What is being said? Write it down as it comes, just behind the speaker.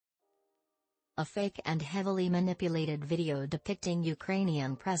A fake and heavily manipulated video depicting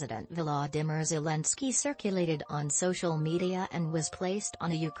Ukrainian President Volodymyr Zelenskyy circulated on social media and was placed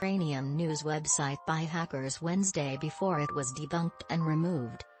on a Ukrainian news website by hackers Wednesday before it was debunked and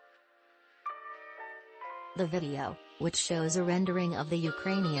removed. The video, which shows a rendering of the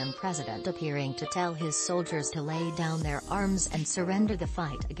Ukrainian president appearing to tell his soldiers to lay down their arms and surrender the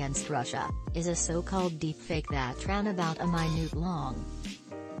fight against Russia, is a so-called deepfake that ran about a minute long.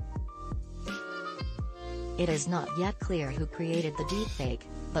 It is not yet clear who created the deepfake,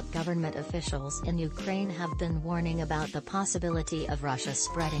 but government officials in Ukraine have been warning about the possibility of Russia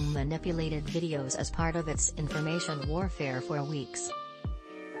spreading manipulated videos as part of its information warfare for weeks.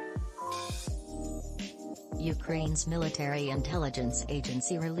 Ukraine's military intelligence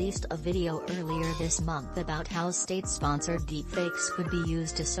agency released a video earlier this month about how state-sponsored deepfakes could be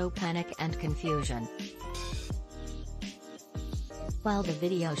used to sow panic and confusion. While the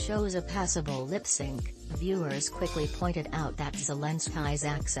video shows a passable lip-sync, viewers quickly pointed out that Zelenskyy's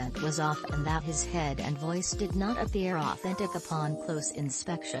accent was off and that his head and voice did not appear authentic upon close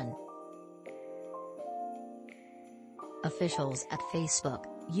inspection. Officials at Facebook,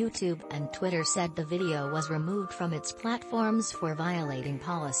 YouTube and Twitter said the video was removed from its platforms for violating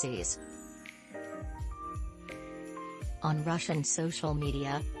policies. On Russian social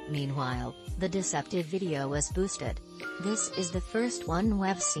media, meanwhile, the deceptive video was boosted. "This is the first one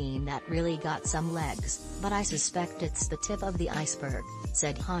we've seen that really got some legs, but I suspect it's the tip of the iceberg,"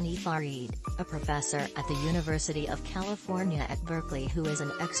 said Hani Farid, a professor at the University of California at Berkeley who is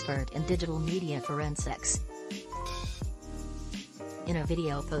an expert in digital media forensics. In a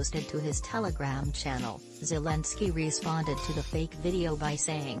video posted to his Telegram channel, Zelenskyy responded to the fake video by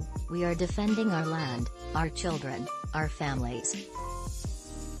saying, "We are defending our land, our children, our families.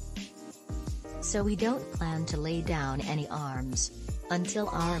 So we don't plan to lay down any arms until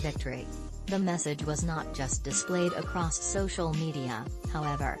our victory." The message was not just displayed across social media,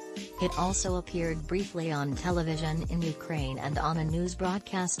 however. It also appeared briefly on television in Ukraine and on a news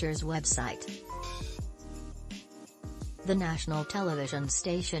broadcaster's website. The national television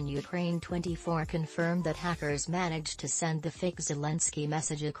station Ukraine 24 confirmed that hackers managed to send the fake Zelenskyy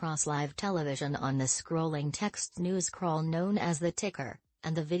message across live television on the scrolling text news scroll known as the ticker,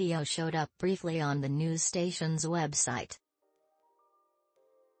 and the video showed up briefly on the news station's website.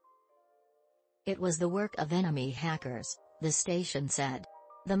 It was the work of enemy hackers, the station said.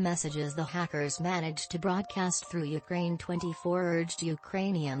 The messages the hackers managed to broadcast through Ukraine 24 urged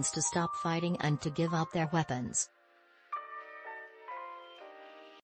Ukrainians to stop fighting and to give up their weapons.